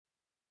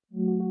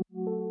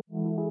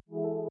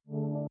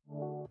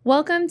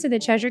Welcome to the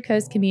Treasure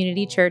Coast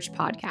Community Church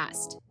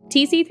podcast.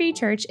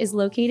 TC3.Church is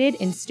located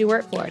in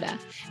Stuart, Florida,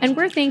 and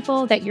we're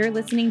thankful that your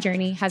listening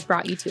journey has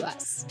brought you to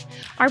us.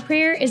 Our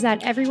prayer is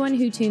that everyone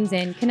who tunes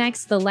in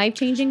connects the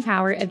life-changing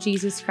power of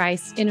Jesus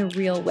Christ in a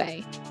real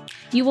way.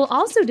 You will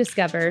also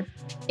discover,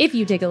 if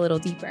you dig a little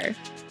deeper,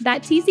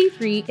 that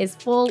TC3 is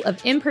full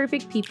of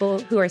imperfect people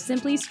who are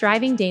simply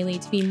striving daily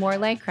to be more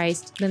like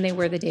Christ than they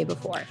were the day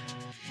before.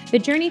 The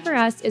journey for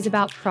us is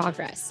about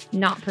progress,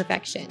 not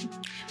perfection.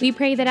 We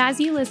pray that as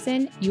you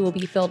listen, you will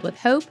be filled with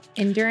hope,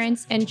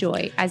 endurance, and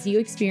joy as you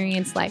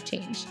experience life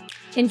change.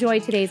 Enjoy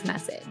today's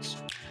message.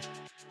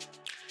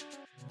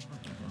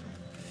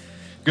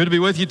 Good to be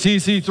with you,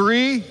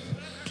 TC3.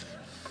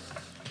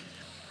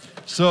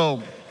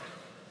 So,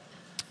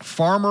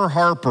 Farmer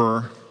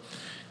Harper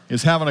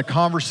is having a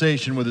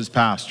conversation with his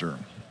pastor.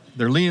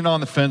 They're leaning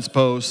on the fence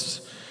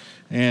posts,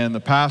 and the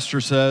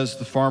pastor says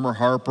to Farmer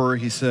Harper,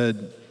 he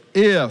said,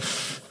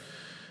 if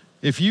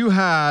you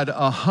had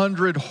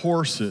 100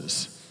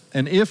 horses,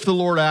 and if the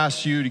Lord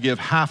asked you to give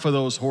half of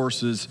those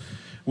horses,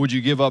 would you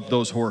give up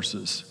those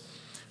horses?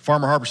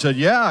 Farmer Harper said,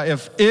 yeah,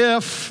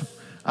 if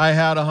I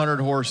had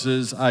 100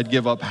 horses, I'd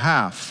give up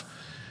half.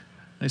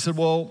 And he said,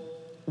 well,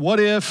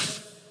 what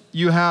if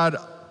you had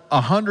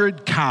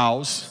 100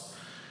 cows,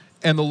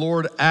 and the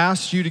Lord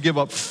asked you to give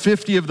up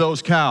 50 of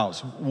those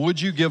cows? Would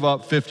you give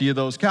up 50 of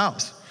those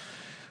cows?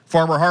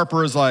 Farmer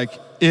Harper is like,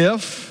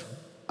 if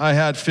I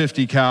had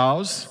 50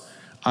 cows,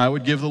 I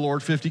would give the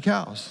Lord 50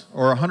 cows.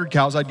 Or 100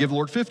 cows, I'd give the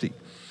Lord 50.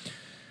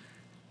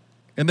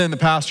 And then the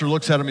pastor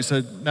looks at him, he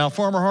said, now,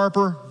 Farmer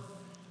Harper,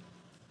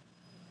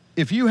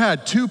 if you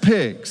had 2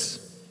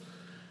 pigs,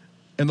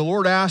 and the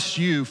Lord asked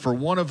you for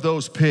one of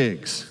those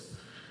pigs,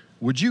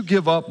 would you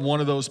give up one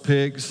of those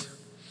pigs?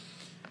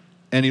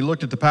 And he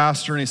looked at the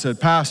pastor and he said,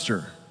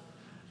 Pastor,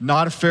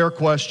 not a fair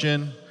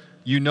question.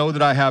 You know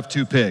that I have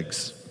 2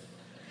 pigs.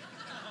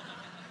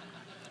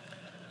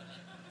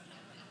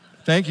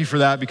 Thank you for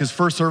that, because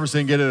first service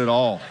didn't get it at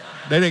all.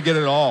 They didn't get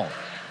it at all.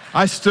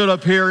 I stood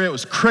up here, it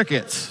was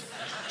crickets.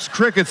 It was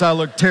crickets, I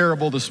looked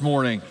terrible this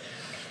morning.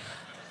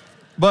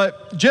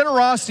 But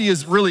generosity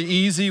is really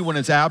easy when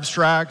it's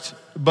abstract,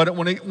 but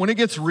when it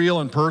gets real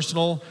and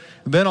personal,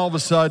 then all of a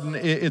sudden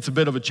it's a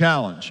bit of a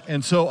challenge.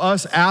 And so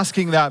us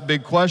asking that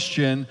big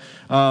question,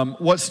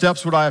 what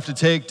steps would I have to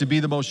take to be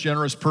the most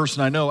generous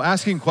person I know?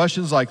 Asking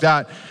questions like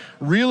that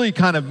really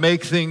kind of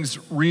make things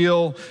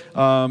real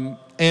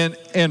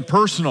and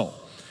personal.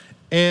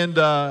 And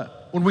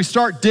when we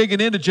start digging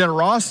into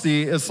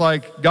generosity, it's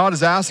like God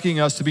is asking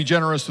us to be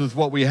generous with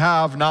what we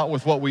have, not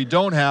with what we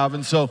don't have.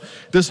 And so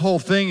this whole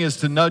thing is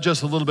to nudge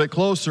us a little bit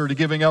closer to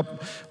giving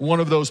up one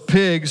of those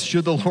pigs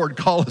should the Lord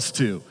call us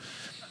to.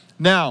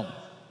 Now,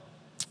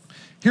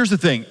 here's the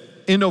thing.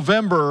 In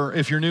November,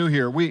 if you're new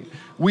here, we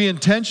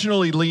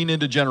intentionally lean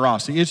into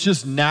generosity. It's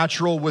just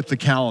natural with the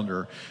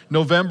calendar.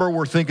 November,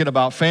 we're thinking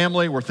about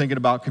family, we're thinking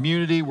about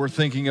community, we're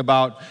thinking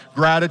about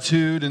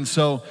gratitude. And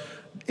so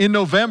in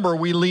November,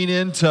 we lean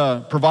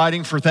into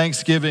providing for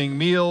Thanksgiving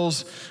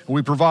meals.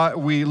 We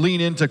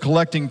lean into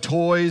collecting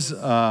toys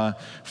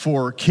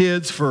for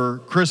kids for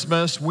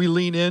Christmas. We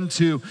lean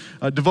into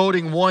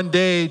devoting one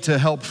day to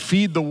help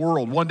feed the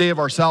world, one day of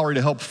our salary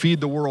to help feed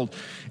the world.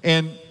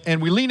 And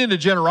we lean into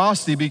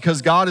generosity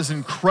because God is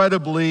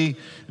incredibly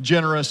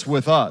generous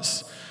with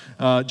us.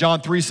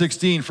 John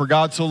 3:16, for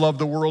God so loved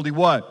the world, he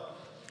what?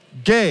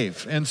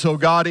 Gave. And so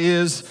God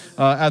is,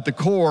 at the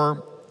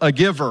core, a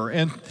giver.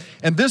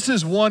 And this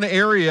is one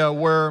area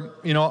where,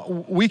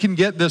 we can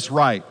get this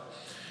right.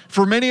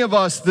 For many of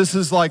us, this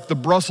is like the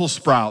Brussels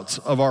sprouts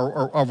of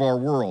our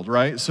world,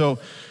 right? So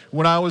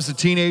when I was a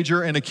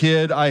teenager and a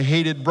kid, I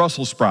hated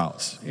Brussels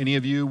sprouts. Any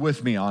of you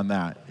with me on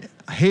that?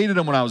 I hated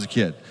them when I was a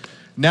kid.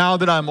 Now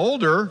that I'm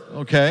older,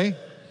 okay,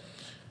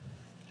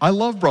 I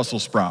love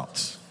Brussels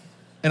sprouts.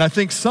 And I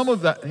think some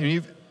of that,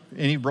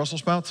 any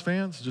Brussels sprouts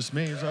fans? Just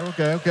me?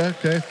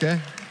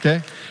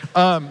 Okay.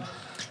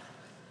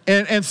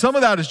 And some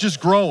of that is just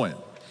growing.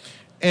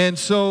 And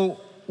so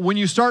when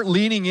you start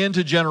leaning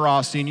into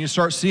generosity and you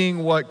start seeing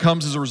what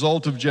comes as a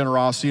result of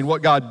generosity and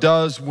what God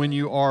does when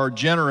you are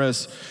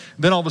generous,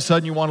 then all of a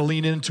sudden you want to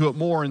lean into it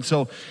more. And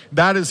so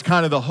that is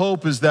kind of the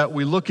hope, is that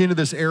we look into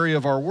this area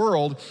of our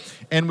world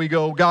and we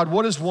go, God,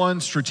 what is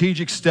one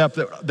strategic step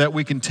that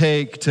we can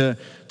take to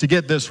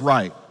get this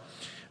right?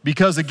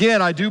 Because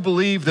again, I do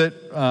believe that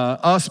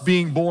us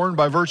being born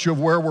by virtue of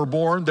where we're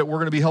born, that we're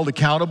going to be held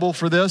accountable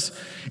for this.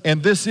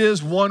 And this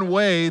is one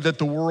way that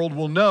the world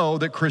will know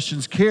that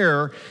Christians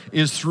care,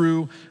 is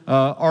through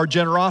our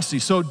generosity.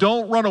 So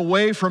don't run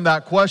away from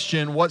that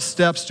question, what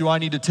steps do I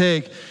need to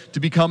take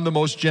to become the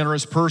most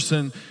generous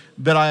person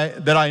that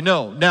I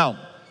know? Now,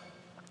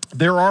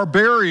 there are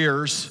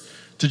barriers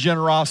to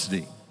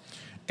generosity.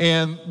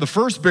 And the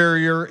first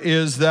barrier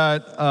is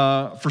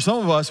that for some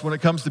of us, when it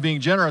comes to being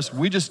generous,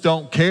 we just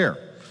don't care.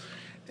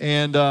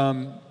 And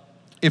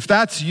if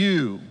that's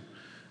you,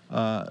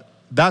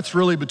 that's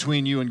really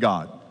between you and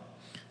God.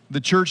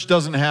 The church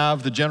doesn't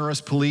have the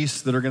generous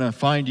police that are going to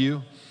find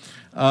you.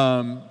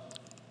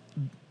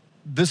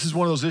 this is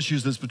one of those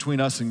issues that's between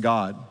us and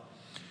God.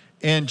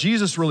 And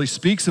Jesus really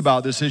speaks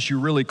about this issue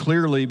really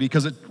clearly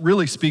because it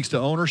really speaks to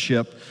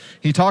ownership.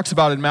 He talks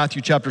about it in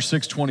Matthew chapter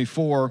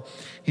 6:24.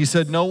 He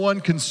said, "No one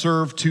can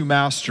serve two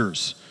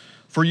masters,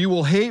 for you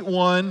will hate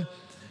one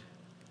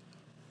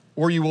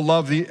or you will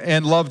love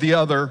the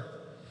other,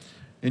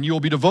 and you will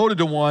be devoted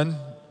to one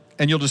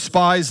and you'll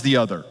despise the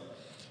other."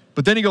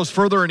 But then he goes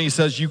further and he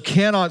says, you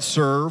cannot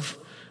serve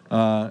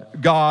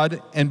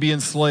God and be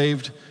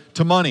enslaved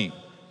to money.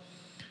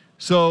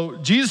 So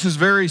Jesus is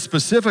very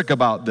specific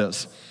about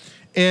this.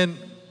 And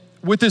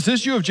with this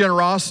issue of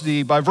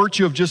generosity, by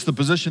virtue of just the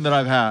position that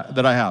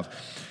I have,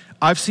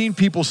 I've seen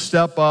people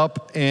step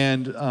up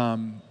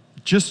and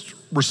just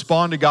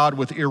respond to God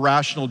with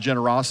irrational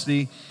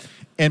generosity.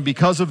 And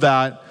because of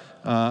that,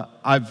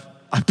 I've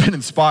been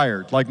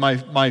inspired. Like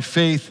my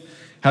faith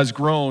has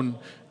grown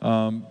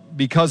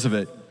because of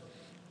it.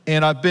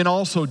 And I've been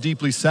also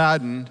deeply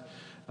saddened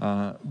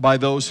by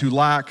those who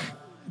lack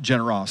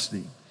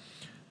generosity.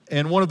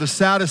 And one of the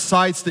saddest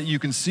sights that you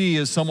can see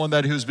is someone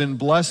who's been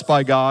blessed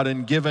by God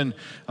and given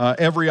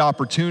every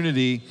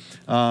opportunity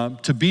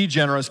to be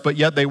generous, but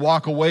yet they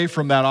walk away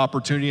from that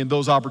opportunity and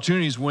those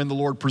opportunities when the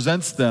Lord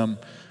presents them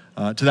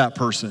to that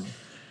person.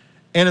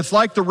 And it's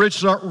like the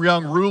rich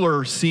young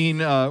ruler scene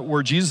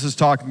where Jesus is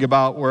talking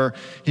about, where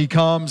he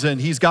comes and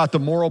he's got the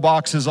moral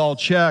boxes all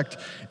checked,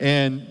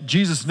 and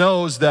Jesus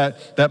knows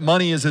that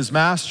money is his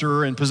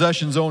master and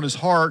possessions own his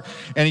heart,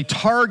 and he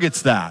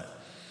targets that.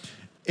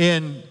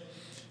 And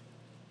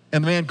the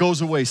man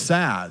goes away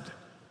sad.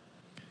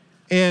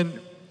 And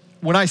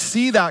when I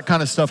see that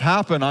kind of stuff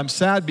happen, I'm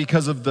sad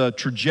because of the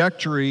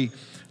trajectory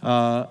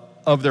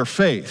of their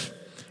faith.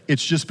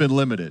 It's just been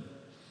limited.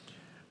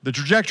 The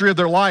trajectory of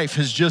their life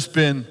has just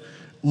been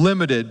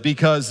limited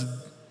because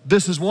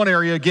this is one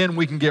area, again,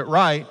 we can get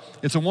right.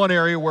 It's one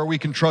area where we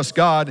can trust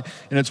God,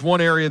 and it's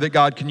one area that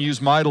God can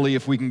use mightily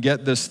if we can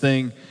get this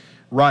thing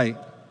right.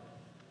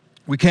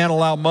 We can't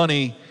allow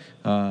money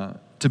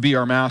to be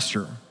our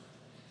master.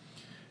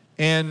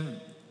 And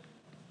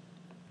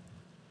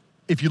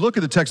if you look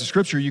at the text of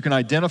Scripture, you can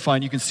identify,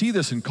 and you can see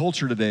this in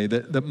culture today,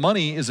 that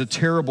money is a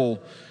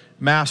terrible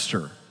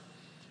master.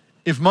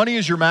 If money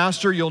is your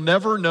master, you'll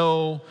never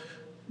know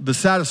the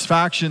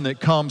satisfaction that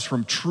comes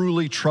from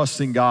truly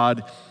trusting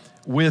God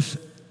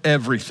with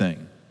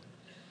everything.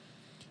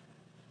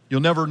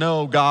 You'll never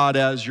know God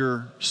as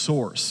your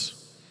source.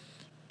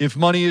 If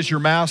money is your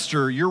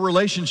master, your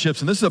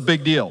relationships, and this is a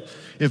big deal.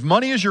 If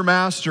money is your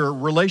master,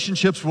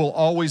 relationships will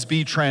always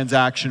be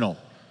transactional.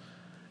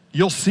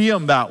 You'll see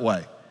them that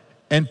way.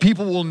 And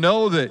people will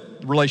know that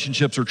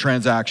relationships are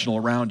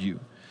transactional around you.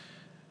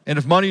 And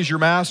if money is your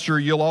master,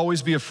 you'll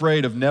always be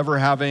afraid of never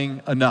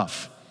having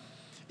enough.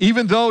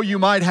 Even though you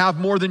might have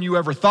more than you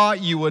ever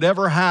thought you would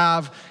ever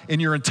have in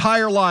your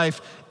entire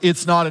life,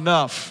 it's not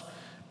enough.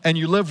 And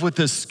you live with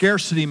this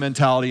scarcity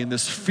mentality and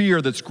this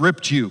fear that's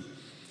gripped you.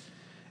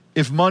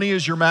 If money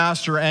is your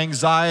master,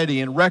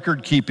 anxiety and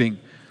record keeping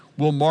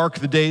will mark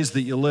the days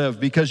that you live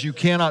because you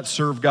cannot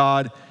serve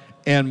God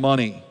and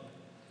money.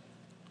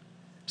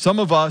 Some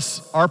of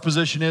us, our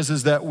position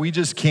is that we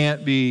just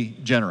can't be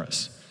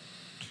generous.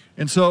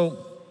 And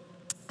so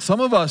some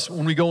of us,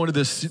 when we go into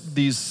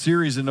these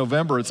series in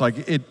November, it's like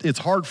it's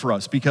hard for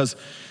us because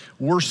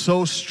we're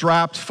so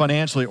strapped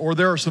financially, or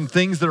there are some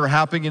things that are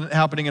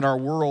happening in our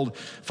world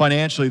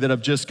financially that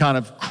have just kind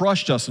of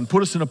crushed us and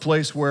put us in a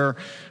place where,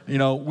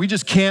 we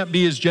just can't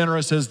be as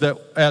generous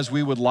as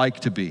we would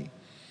like to be.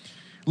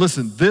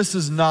 Listen, this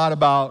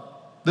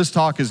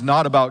talk is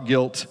not about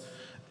guilt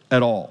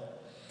at all.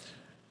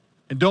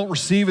 And don't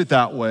receive it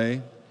that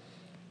way,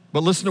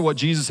 but listen to what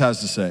Jesus has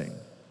to say.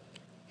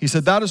 He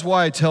said, "That is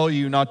why I tell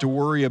you not to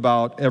worry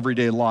about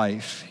everyday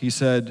life." He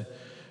said,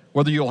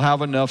 whether you'll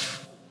have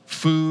enough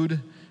food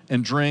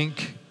and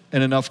drink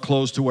and enough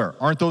clothes to wear.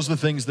 Aren't those the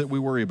things that we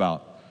worry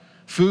about?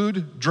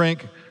 Food,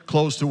 drink,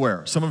 clothes to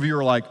wear. Some of you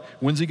are like,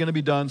 when's he gonna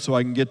be done so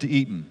I can get to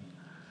eating?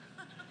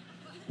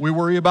 We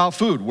worry about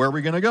food. Where are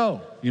we gonna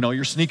go?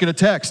 You're sneaking a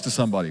text to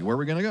somebody. Where are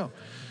we gonna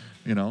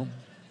go?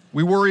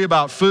 We worry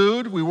about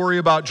food, we worry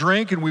about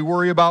drink, and we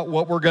worry about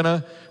what we're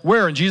gonna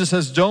wear. And Jesus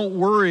says, don't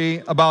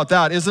worry about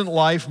that. Isn't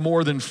life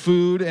more than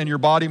food and your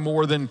body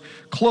more than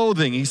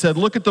clothing? He said,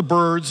 look at the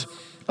birds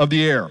of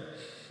the air.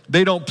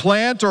 They don't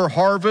plant or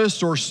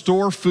harvest or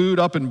store food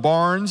up in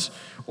barns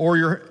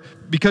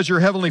because your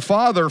heavenly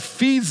Father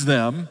feeds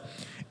them.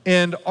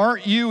 And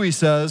aren't you, he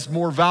says,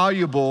 more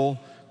valuable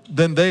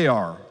than they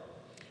are?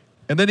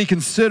 And then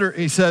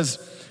he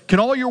says, can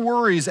all your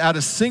worries add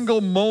a single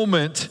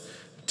moment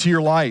to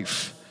your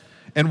life?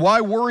 And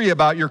why worry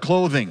about your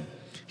clothing?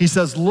 He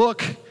says,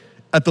 look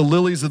at the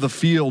lilies of the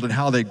field and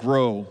how they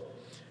grow.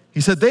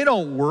 He said, they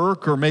don't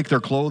work or make their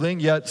clothing,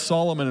 yet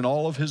Solomon in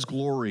all of his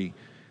glory,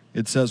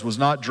 it says, was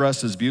not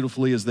dressed as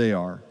beautifully as they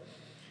are.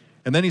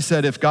 And then he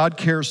said, if God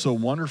cares so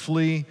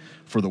wonderfully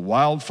for the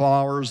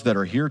wildflowers that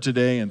are here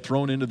today and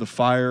thrown into the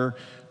fire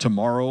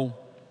tomorrow,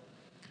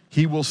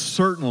 he will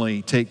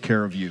certainly take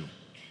care of you.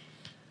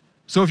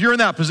 So if you're in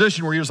that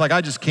position where you're just like,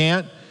 I just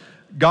can't,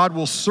 God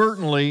will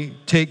certainly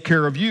take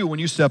care of you when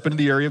you step into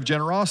the area of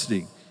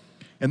generosity.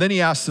 And then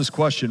he asks this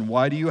question,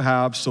 why do you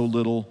have so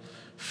little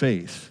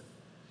faith?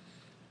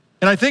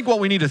 And I think what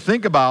we need to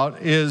think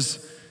about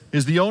is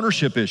the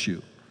ownership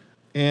issue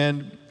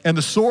and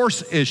the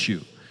source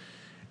issue.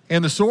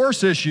 And the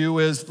source issue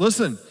is,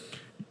 listen,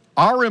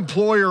 our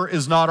employer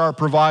is not our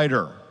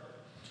provider.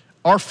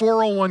 Our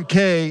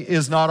 401k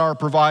is not our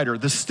provider.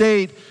 The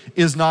state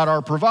is not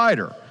our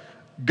provider.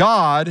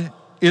 God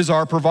is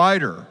our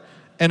provider.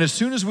 And as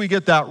soon as we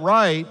get that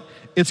right,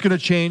 it's going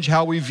to change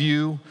how we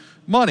view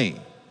money.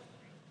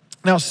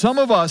 Now, some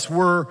of us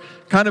were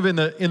kind of in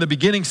the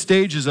beginning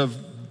stages of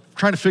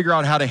trying to figure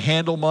out how to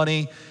handle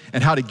money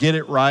and how to get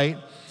it right.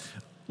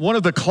 One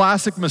of the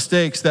classic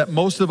mistakes that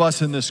most of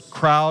us in this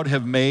crowd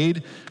have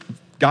made,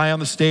 guy on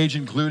the stage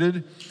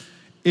included,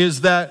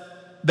 is that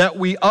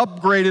we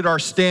upgraded our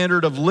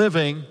standard of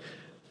living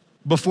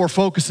before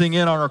focusing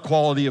in on our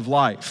quality of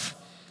life.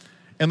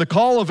 And the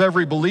call of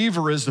every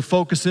believer is to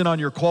focus in on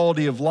your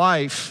quality of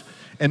life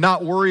and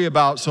not worry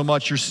about so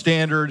much your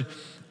standard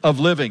of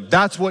living.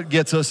 That's what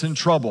gets us in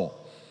trouble.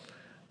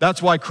 That's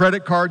why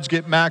credit cards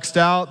get maxed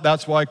out.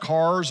 That's why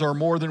cars are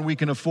more than we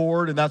can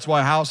afford. And that's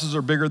why houses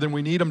are bigger than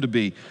we need them to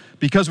be.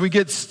 Because we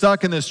get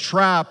stuck in this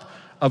trap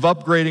of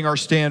upgrading our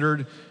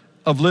standard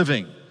of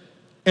living.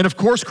 And if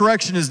course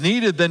correction is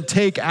needed, then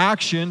take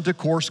action to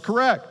course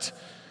correct.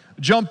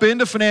 Jump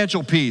into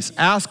financial peace.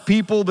 Ask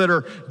people that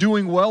are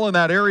doing well in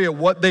that area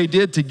what they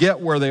did to get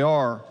where they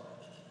are.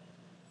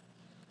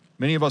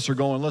 Many of us are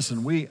going,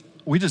 listen, we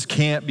just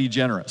can't be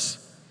generous.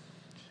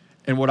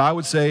 And what I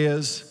would say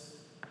is,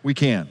 we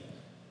can.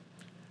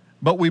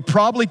 But we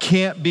probably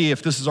can't be,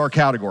 if this is our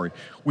category,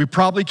 we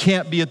probably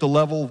can't be at the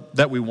level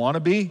that we want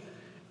to be,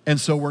 and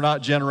so we're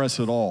not generous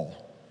at all.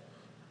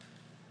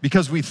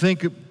 Because we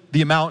think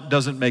the amount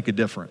doesn't make a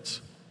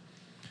difference.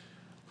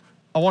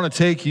 I want to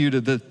take you to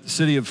the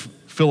city of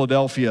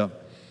Philadelphia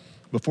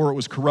before it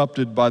was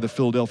corrupted by the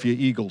Philadelphia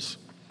Eagles.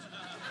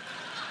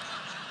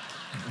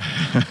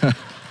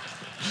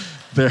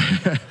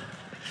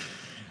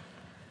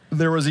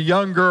 There was a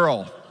young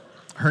girl.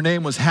 Her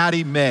name was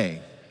Hattie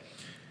Mae.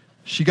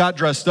 She got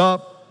dressed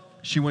up.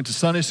 She went to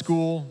Sunday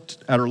school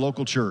at her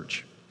local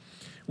church.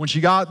 When she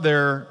got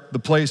there, the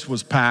place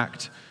was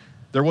packed.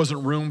 There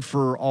wasn't room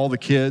for all the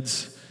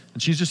kids,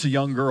 and she's just a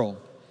young girl.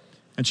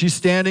 And she's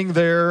standing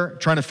there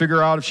trying to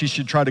figure out if she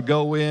should try to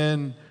go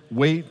in,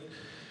 wait,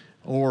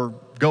 or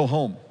go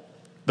home.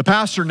 The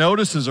pastor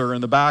notices her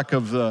in the back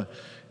of the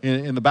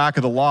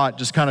lot,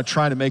 just kind of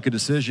trying to make a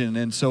decision.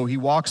 And so he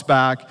walks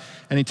back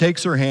and he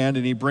takes her hand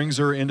and he brings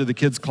her into the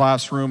kids'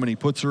 classroom and he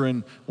puts her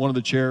in one of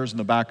the chairs in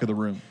the back of the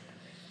room.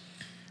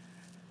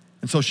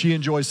 And so she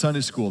enjoys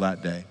Sunday school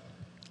that day.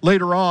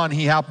 Later on,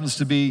 he happens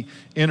to be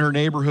in her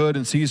neighborhood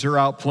and sees her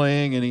out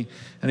playing,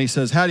 and he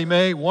says, Hattie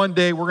Mae, one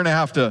day we're gonna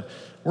have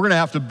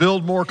to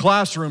build more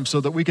classrooms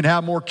so that we can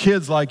have more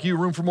kids like you,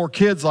 room for more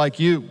kids like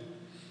you.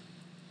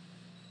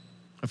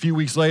 A few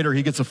weeks later,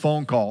 he gets a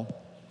phone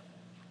call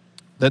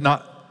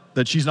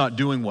that she's not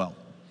doing well.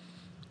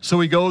 So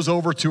he goes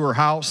over to her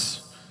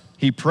house,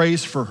 he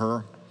prays for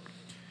her,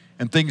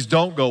 and things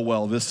don't go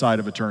well this side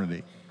of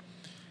eternity.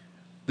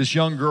 This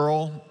young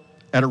girl,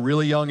 at a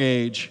really young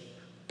age,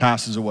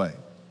 passes away.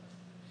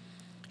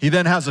 He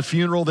then has a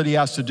funeral that he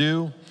has to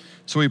do,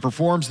 so he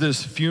performs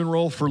this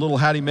funeral for little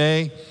Hattie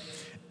Mae,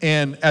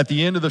 and at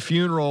the end of the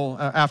funeral,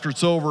 after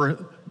it's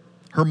over,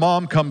 her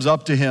mom comes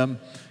up to him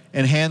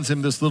and hands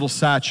him this little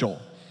satchel.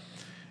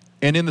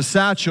 And in the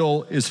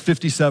satchel is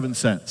 57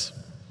 cents.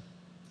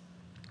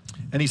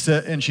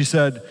 And she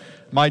said,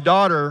 my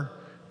daughter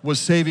was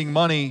saving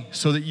money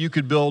so that you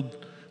could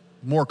build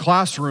more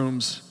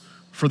classrooms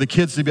for the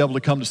kids to be able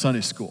to come to Sunday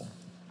school.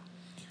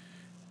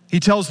 He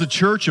tells the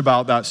church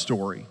about that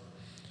story,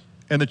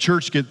 and the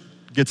church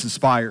gets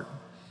inspired.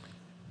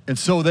 And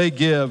so they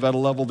give at a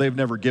level they've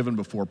never given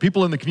before.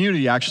 People in the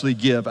community actually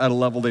give at a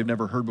level they've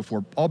never heard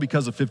before, all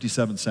because of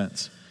 57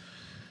 cents.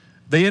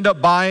 They end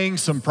up buying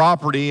some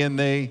property, and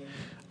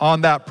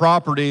on that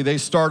property, they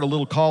start a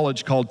little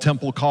college called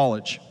Temple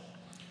College,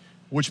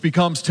 which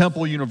becomes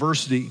Temple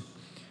University,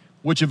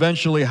 which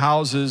eventually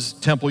houses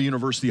Temple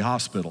University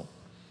Hospital,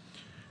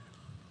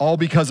 all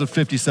because of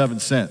 57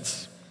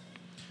 cents.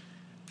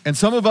 And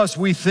some of us,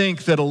 we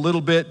think that a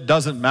little bit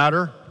doesn't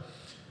matter,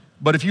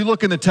 but if you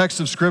look in the text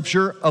of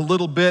Scripture, a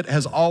little bit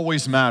has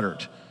always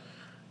mattered.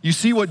 You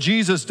see what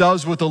Jesus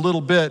does with a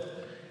little bit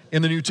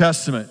in the New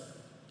Testament.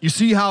 You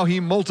see how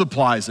he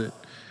multiplies it.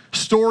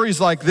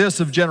 Stories like this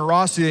of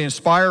generosity, they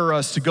inspire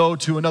us to go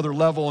to another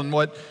level. And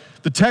what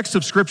the text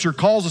of Scripture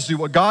calls us to,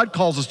 what God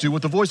calls us to,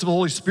 what the voice of the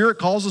Holy Spirit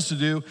calls us to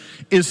do,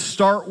 is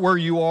start where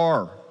you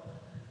are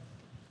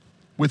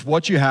with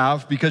what you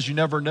have, because you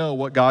never know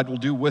what God will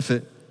do with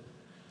it.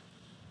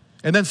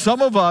 And then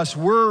some of us,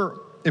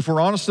 if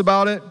we're honest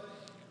about it,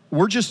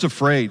 we're just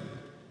afraid.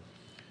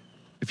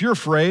 If you're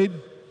afraid,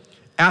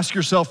 ask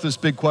yourself this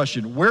big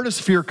question: where does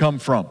fear come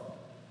from?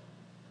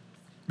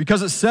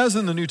 Because it says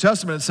in the New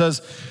Testament, it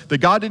says that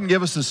God didn't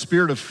give us a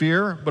spirit of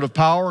fear, but of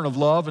power and of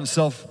love and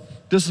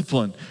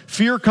discipline.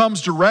 Fear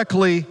comes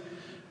directly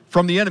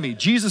from the enemy.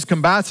 Jesus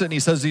combats it and he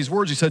says these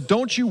words. He said,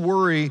 don't you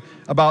worry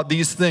about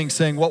these things,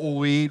 saying, what will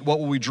we eat? What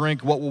will we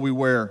drink? What will we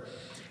wear?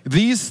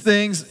 These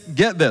things,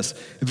 get this,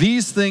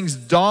 these things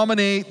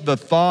dominate the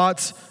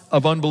thoughts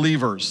of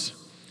unbelievers.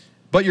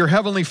 But your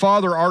heavenly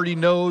Father already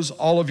knows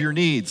all of your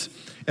needs.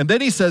 And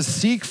then he says,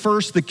 seek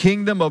first the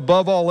kingdom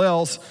above all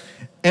else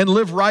and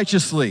live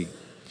righteously,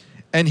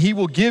 and he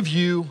will give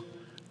you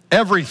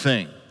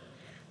everything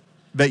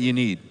that you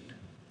need.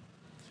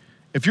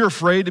 If you're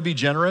afraid to be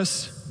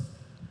generous,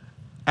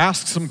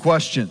 ask some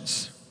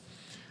questions.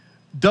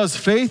 Does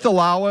faith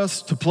allow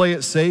us to play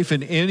it safe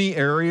in any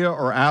area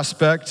or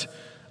aspect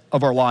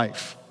of our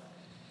life?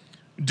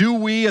 Do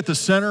we, at the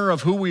center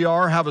of who we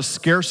are, have a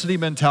scarcity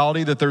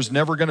mentality that there's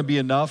never going to be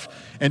enough?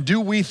 And do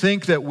we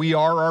think that we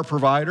are our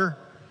provider?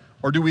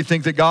 Or do we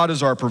think that God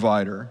is our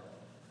provider?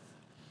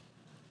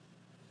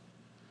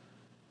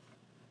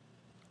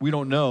 We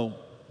don't know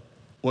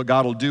what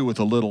God will do with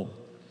a little.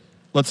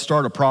 Let's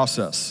start a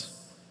process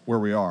where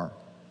we are.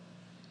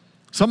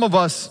 Some of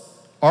us,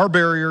 our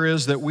barrier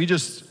is that we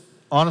just,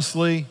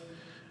 honestly,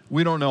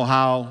 we don't know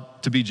how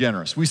to be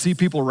generous. We see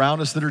people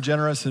around us that are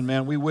generous, and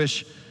man, we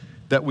wish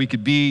that we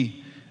could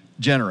be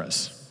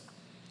generous.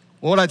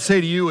 Well, what I'd say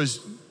to you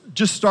is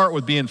just start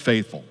with being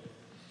faithful.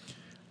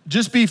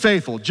 Just be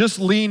faithful. Just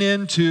lean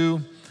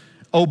into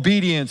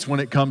obedience when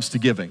it comes to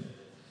giving.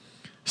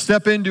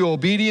 Step into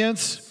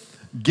obedience.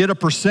 Get a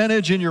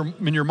percentage in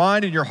your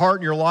mind, in your heart,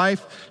 in your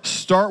life.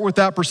 Start with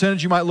that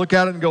percentage. You might look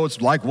at it and go,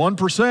 it's like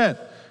 1%.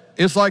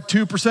 It's like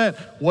 2%.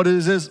 What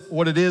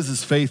it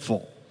is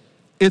faithful.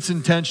 It's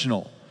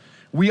intentional.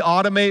 We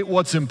automate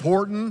what's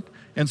important,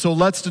 and so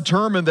let's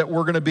determine that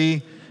we're going to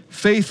be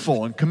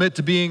faithful and commit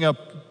to being a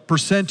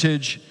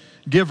percentage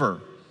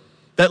giver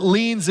that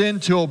leans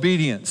into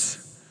obedience.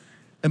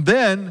 And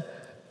then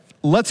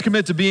let's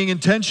commit to being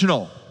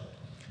intentional.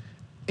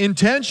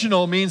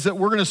 Intentional means that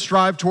we're going to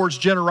strive towards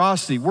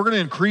generosity. We're going to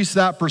increase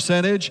that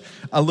percentage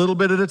a little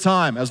bit at a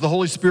time. As the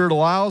Holy Spirit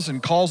allows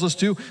and calls us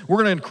to,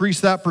 we're going to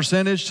increase that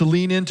percentage to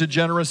lean into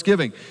generous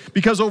giving.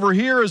 Because over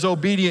here is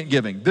obedient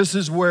giving. This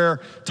is where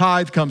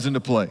tithe comes into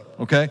play,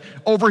 okay?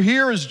 Over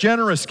here is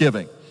generous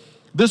giving.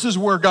 This is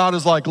where God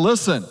is like,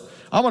 listen,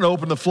 I'm going to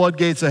open the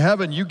floodgates of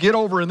heaven. You get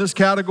over in this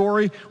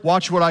category,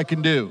 watch what I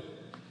can do.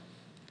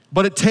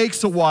 But it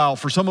takes a while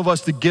for some of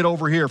us to get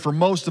over here, for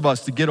most of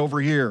us to get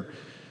over here.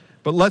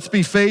 But let's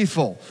be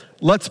faithful.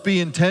 Let's be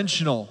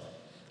intentional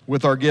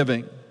with our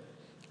giving.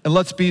 And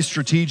let's be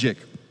strategic.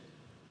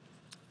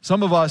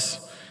 Some of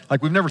us,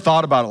 like we've never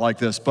thought about it like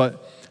this,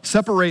 but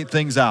separate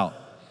things out.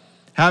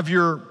 Have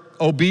your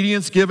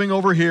obedience giving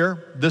over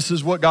here. This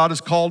is what God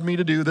has called me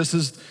to do. This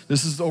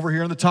is over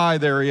here in the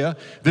tithe area.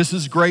 This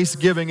is grace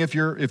giving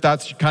if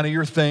that's kind of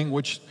your thing,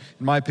 which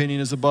in my opinion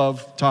is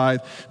above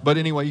tithe. But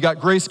anyway, you got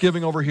grace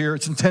giving over here.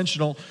 It's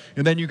intentional.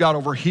 And then you got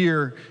over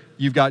here,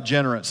 you've got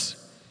generous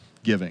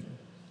giving.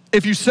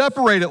 If you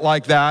separate it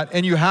like that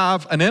and you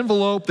have an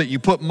envelope that you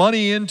put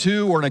money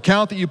into or an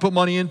account that you put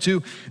money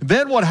into,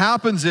 then what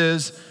happens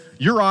is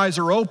your eyes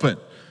are open.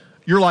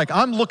 You're like,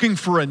 I'm looking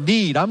for a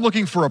need. I'm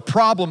looking for a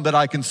problem that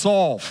I can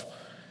solve.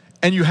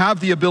 And you have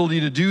the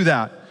ability to do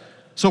that.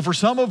 So for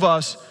some of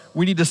us,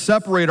 we need to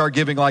separate our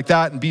giving like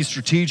that and be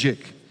strategic.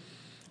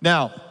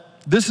 Now,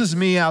 this is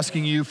me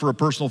asking you for a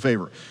personal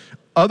favor.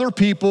 Other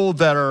people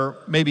that are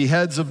maybe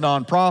heads of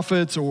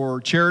nonprofits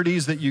or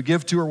charities that you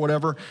give to or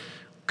whatever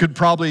could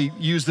probably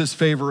use this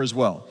favor as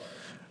well.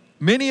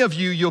 Many of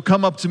you, you'll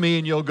come up to me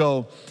and you'll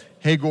go,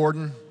 hey,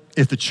 Gordon,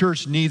 if the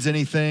church needs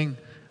anything,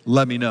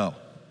 let me know.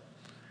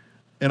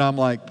 And I'm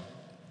like,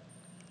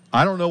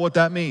 I don't know what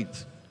that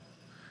means.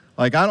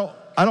 Like, I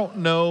don't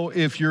know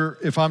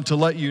if I'm to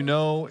let you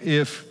know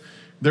if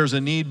there's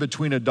a need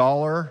between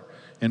 $1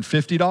 and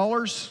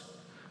 $50.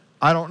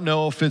 I don't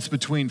know if it's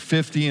between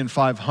 50 and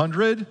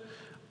 500.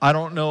 I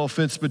don't know if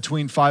it's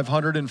between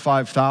 500 and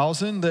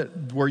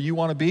 5,000 where you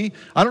want to be.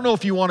 I don't know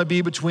if you want to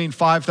be between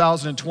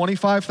 5,000 and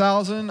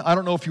 25,000. I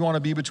don't know if you want to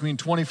be between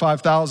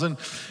 25,000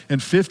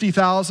 and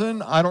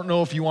 50,000. I don't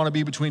know if you want to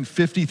be between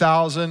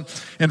 50,000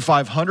 and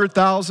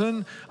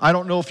 500,000. I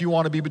don't know if you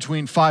want to be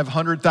between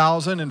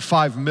 500,000 and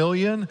 5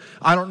 million.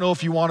 I don't know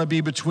if you want to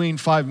be between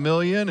 5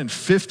 million and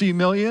 50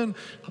 million.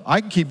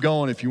 I can keep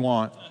going if you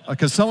want,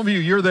 because some of you,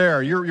 you're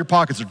there. Your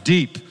pockets are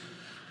deep.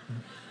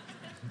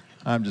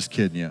 I'm just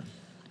kidding you.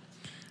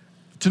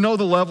 To know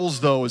the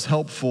levels, though, is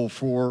helpful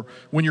for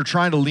when you're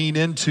trying to lean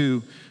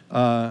into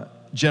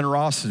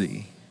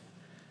generosity.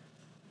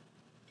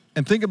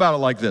 And think about it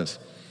like this.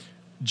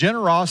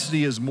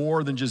 Generosity is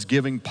more than just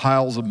giving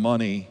piles of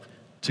money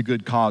to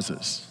good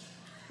causes.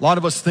 A lot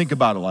of us think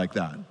about it like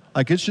that.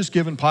 Like it's just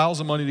giving piles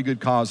of money to good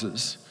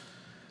causes.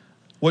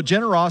 What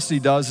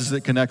generosity does is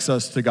it connects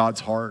us to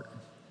God's heart.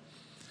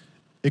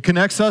 It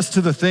connects us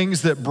to the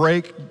things that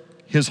break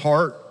His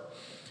heart.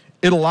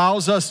 It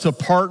allows us to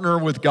partner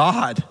with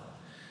God.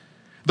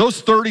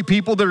 Those 30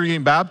 people that are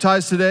getting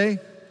baptized today,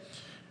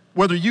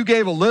 whether you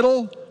gave a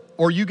little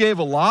or you gave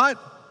a lot,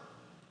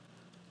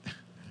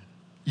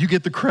 you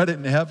get the credit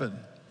in heaven.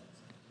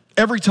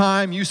 Every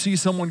time you see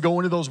someone go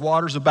into those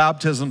waters of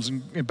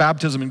baptism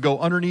and go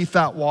underneath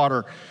that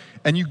water,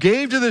 and you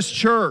gave to this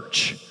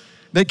church,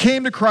 they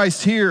came to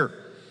Christ here,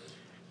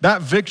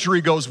 that victory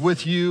goes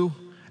with you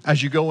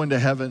as you go into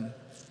heaven.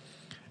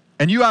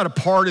 And you had a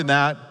part in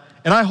that.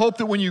 And I hope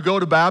that when you go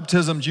to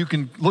baptisms, you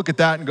can look at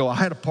that and go, I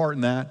had a part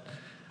in that.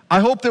 I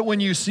hope that when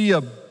you see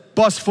a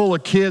bus full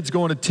of kids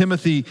going to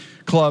Timothy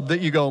Club,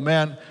 that you go,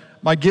 man,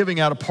 my giving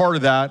had a part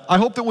of that. I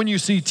hope that when you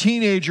see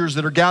teenagers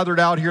that are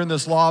gathered out here in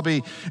this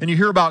lobby and you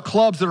hear about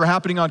clubs that are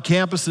happening on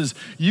campuses,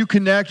 you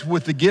connect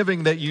with the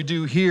giving that you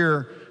do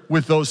here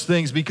with those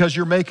things because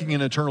you're making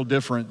an eternal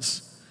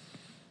difference.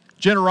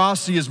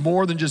 Generosity is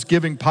more than just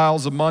giving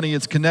piles of money.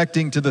 It's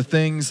connecting to the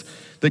things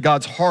that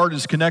God's heart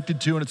is connected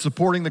to, and it's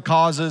supporting the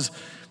causes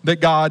that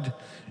God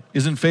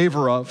is in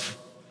favor of.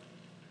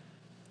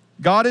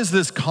 God is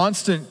this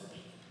constant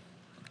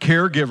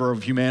caregiver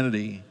of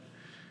humanity.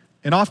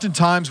 And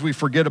oftentimes we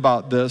forget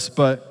about this,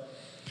 but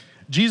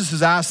Jesus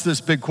has asked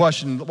this big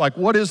question, like,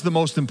 what is the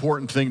most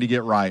important thing to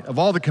get right of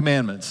all the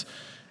commandments?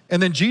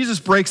 And then Jesus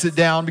breaks it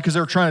down because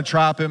they're trying to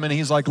trap him, and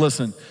he's like,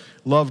 listen,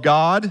 love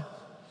God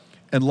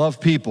and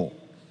love people.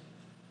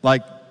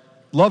 Like,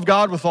 love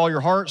God with all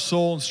your heart,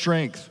 soul, and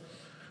strength.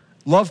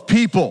 Love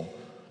people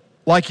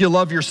like you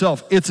love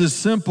yourself. It's as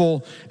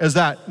simple as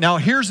that. Now,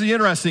 here's the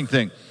interesting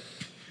thing.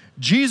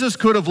 Jesus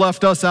could have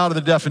left us out of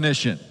the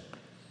definition.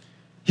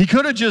 He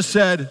could have just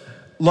said,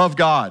 love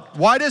God.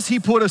 Why does he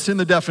put us in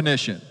the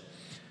definition?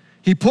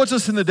 He puts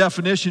us in the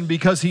definition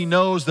because he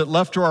knows that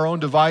left to our own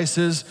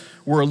devices,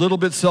 we're a little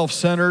bit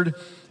self-centered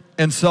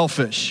and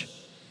selfish.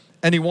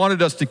 And he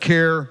wanted us to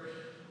care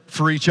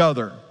for each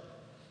other.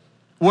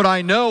 What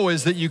I know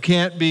is that you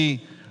can't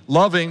be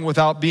loving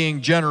without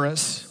being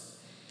generous.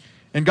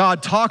 And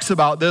God talks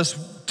about this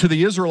to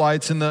the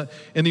Israelites in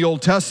the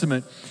Old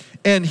Testament.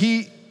 And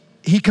he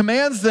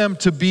commands them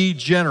to be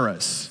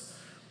generous.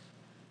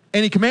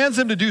 And he commands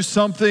them to do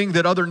something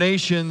that other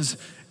nations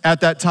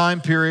at that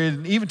time period,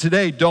 and even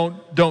today,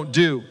 don't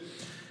do.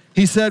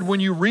 He said,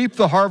 when you reap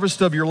the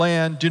harvest of your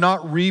land, do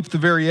not reap the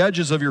very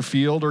edges of your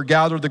field or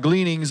gather the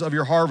gleanings of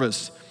your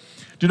harvest.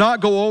 Do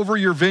not go over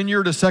your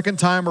vineyard a second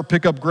time or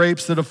pick up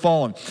grapes that have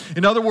fallen.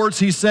 In other words,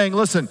 he's saying,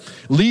 listen,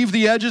 leave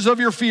the edges of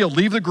your field,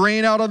 leave the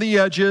grain out on the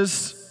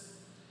edges.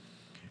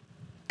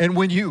 And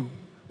when you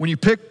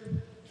pick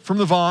from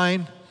the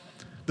vine,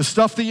 the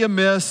stuff that you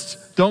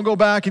missed, don't go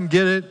back and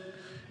get it.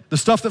 The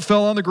stuff that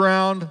fell on the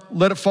ground,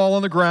 let it fall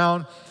on the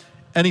ground.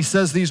 And he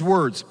says these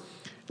words,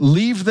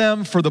 leave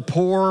them for the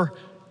poor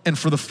and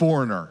for the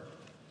foreigner.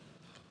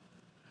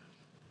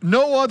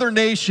 No other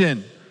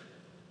nation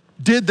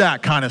did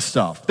that kind of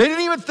stuff. They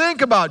didn't even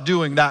think about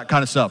doing that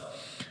kind of stuff.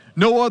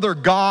 No other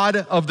god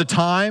of the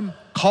time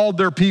called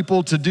their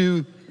people to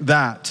do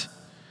that.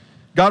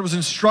 God was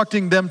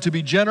instructing them to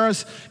be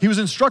generous. He was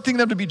instructing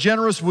them to be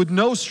generous with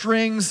no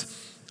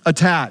strings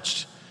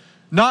attached.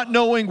 Not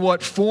knowing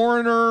what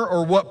foreigner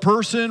or what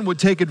person would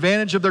take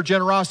advantage of their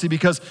generosity,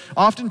 because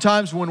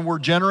oftentimes when we're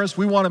generous,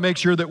 we want to make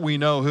sure that we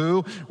know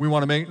who, we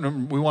want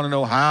to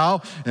know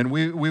how, and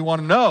we want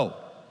to know.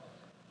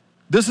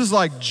 This is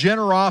like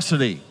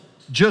generosity.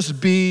 Just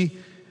be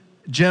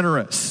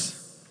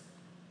generous.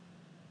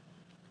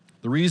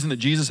 The reason that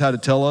Jesus had to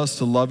tell us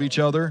to love each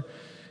other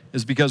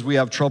is because we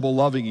have trouble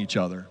loving each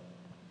other.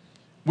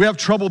 We have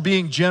trouble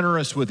being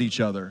generous with each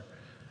other,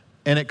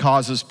 and it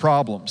causes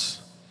problems.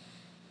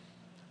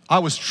 I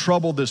was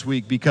troubled this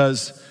week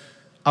because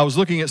I was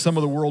looking at some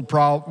of the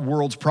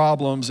world's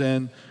problems,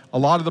 and a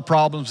lot of the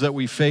problems that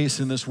we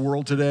face in this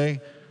world today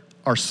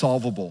are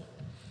solvable.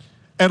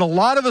 And a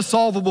lot of the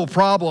solvable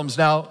problems,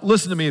 now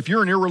listen to me, if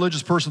you're an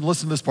irreligious person,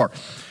 listen to this part.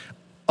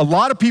 A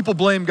lot of people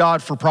blame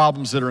God for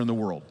problems that are in the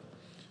world.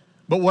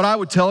 But what I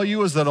would tell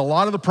you is that a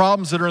lot of the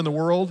problems that are in the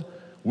world,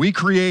 we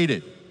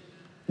created.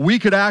 We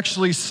could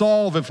actually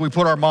solve if we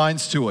put our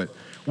minds to it.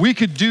 We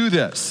could do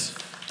this.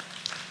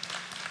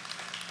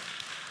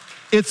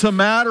 It's a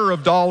matter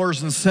of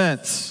dollars and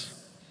cents.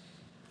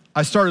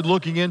 I started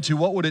looking into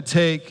what would it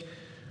take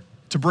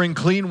to bring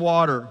clean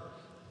water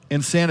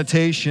and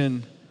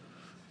sanitation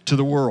to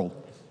the world.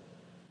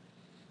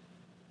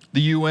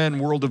 The UN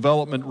World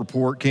Development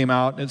Report came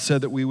out and it said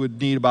that we would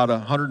need about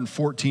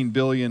 $114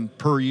 billion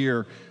per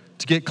year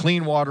to get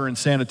clean water and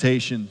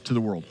sanitation to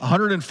the world.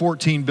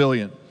 $114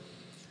 billion.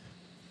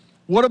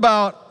 What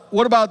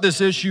about this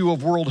issue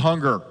of world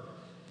hunger?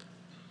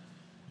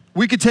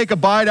 We could take a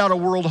bite out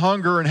of world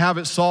hunger and have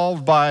it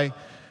solved by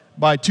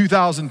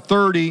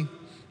 2030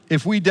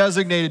 if we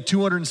designated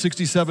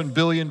 $267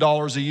 billion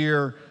a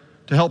year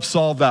to help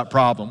solve that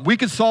problem. We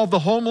could solve the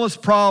homeless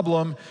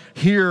problem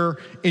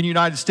here in the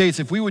United States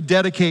if we would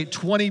dedicate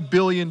 $20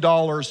 billion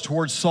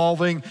towards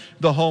solving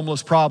the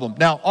homeless problem.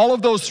 Now, all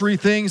of those three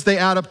things, they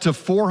add up to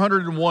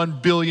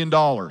 $401 billion.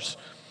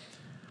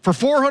 For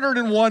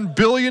 $401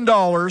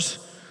 billion,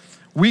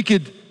 we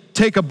could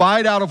take a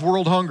bite out of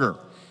world hunger.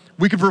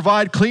 We could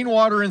provide clean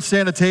water and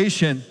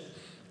sanitation,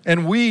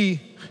 and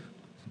we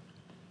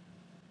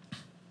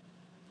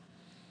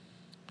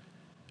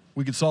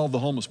could solve the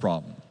homeless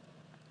problem.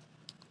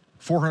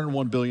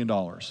 $401 billion.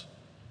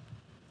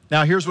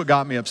 Now, here's what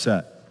got me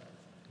upset.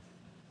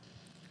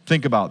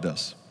 Think about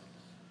this.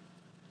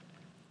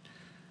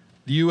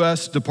 The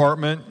U.S.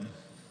 Department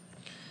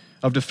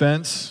of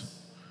Defense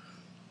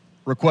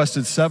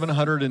requested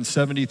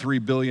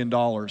 $773 billion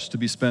to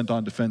be spent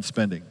on defense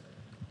spending.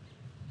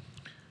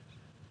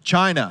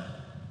 China,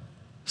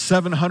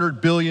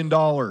 $700 billion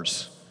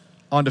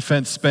on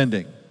defense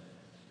spending.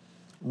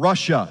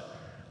 Russia,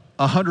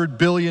 $100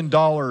 billion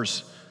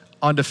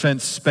on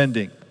defense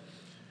spending.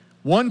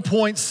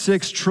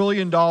 $1.6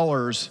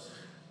 trillion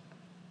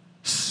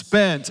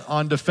spent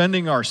on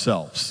defending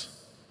ourselves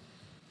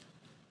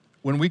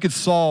when we could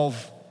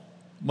solve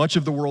much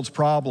of the world's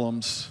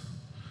problems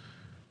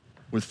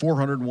with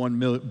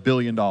 $401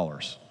 billion.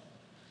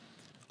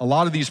 A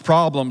lot of these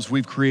problems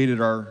we've created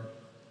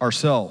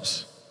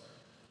ourselves.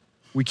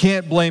 We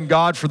can't blame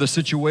God for the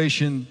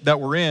situation that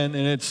we're in,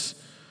 and it's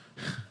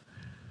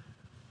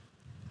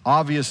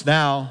obvious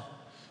now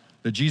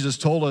that Jesus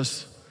told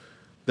us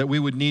that we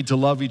would need to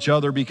love each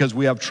other because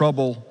we have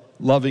trouble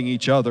loving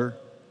each other.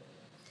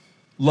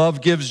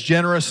 Love gives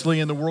generously,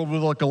 and the world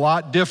would look a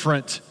lot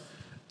different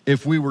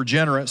if we were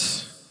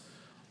generous.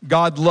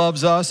 God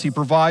loves us, He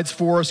provides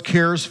for us,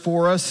 cares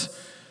for us,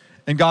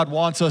 and God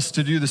wants us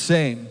to do the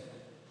same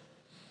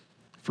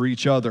for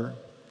each other.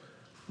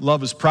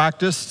 Love is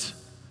practiced,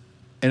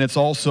 and it's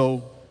also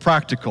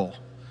practical.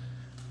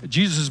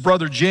 Jesus'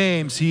 brother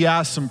James, he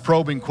asked some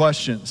probing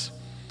questions.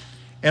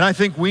 And I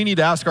think we need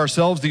to ask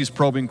ourselves these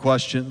probing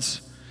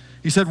questions.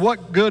 He said,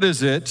 what good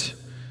is it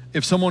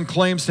if someone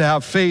claims to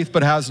have faith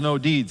but has no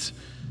deeds?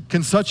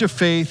 Can such a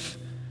faith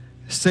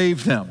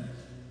save them?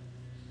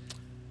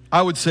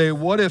 I would say,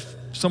 what if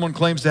someone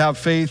claims to have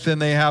faith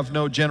and they have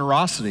no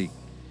generosity?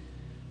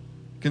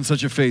 Can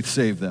such a faith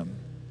save them?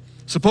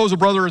 Suppose a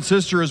brother and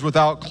sister is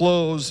without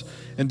clothes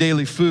and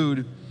daily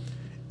food.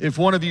 If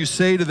one of you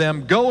say to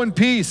them, go in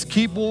peace,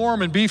 keep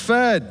warm and be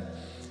fed,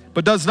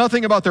 but does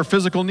nothing about their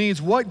physical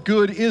needs, what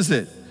good is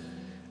it?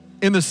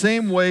 In the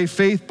same way,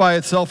 faith by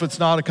itself, it's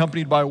not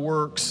accompanied by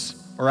works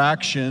or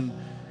action,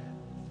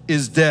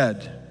 is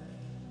dead.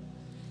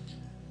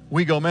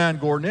 We go, man,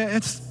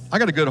 Gordon, I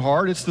got a good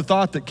heart. It's the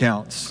thought that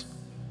counts.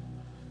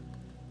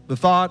 The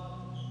thought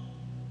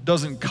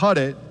doesn't cut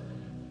it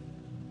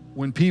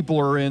when people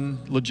are in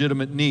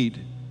legitimate need.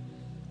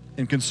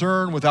 And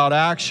concern without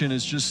action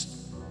is just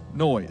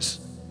noise.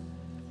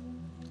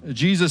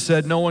 Jesus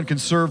said, no one can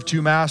serve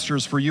two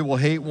masters, for you will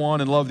hate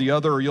one and love the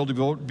other, or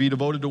you'll be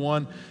devoted to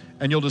one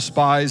and you'll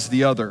despise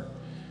the other.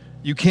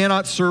 You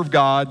cannot serve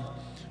God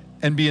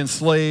and be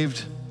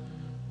enslaved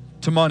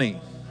to money.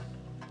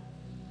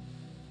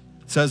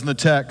 It says in the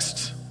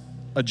text,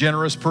 a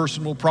generous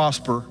person will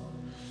prosper,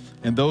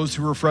 and those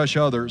who refresh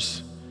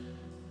others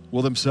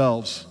will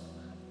themselves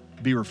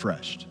be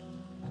refreshed.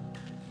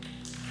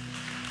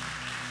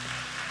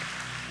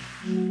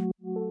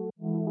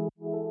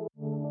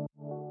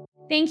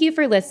 Thank you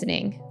for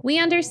listening. We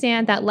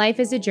understand that life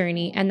is a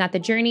journey and that the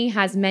journey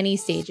has many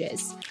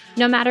stages.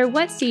 No matter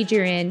what stage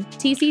you're in,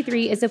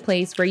 TC3 is a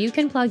place where you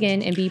can plug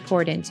in and be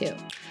poured into.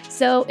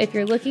 So if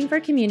you're looking for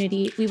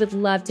community, we would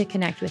love to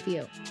connect with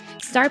you.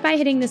 Start by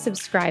hitting the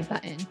subscribe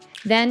button,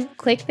 then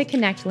click the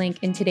connect link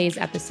in today's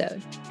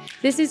episode.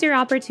 This is your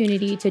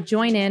opportunity to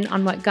join in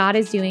on what God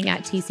is doing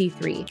at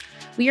TC3.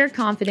 We are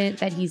confident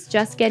that He's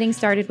just getting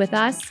started with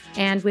us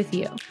and with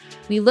you.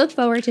 We look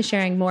forward to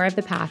sharing more of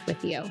the path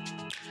with you.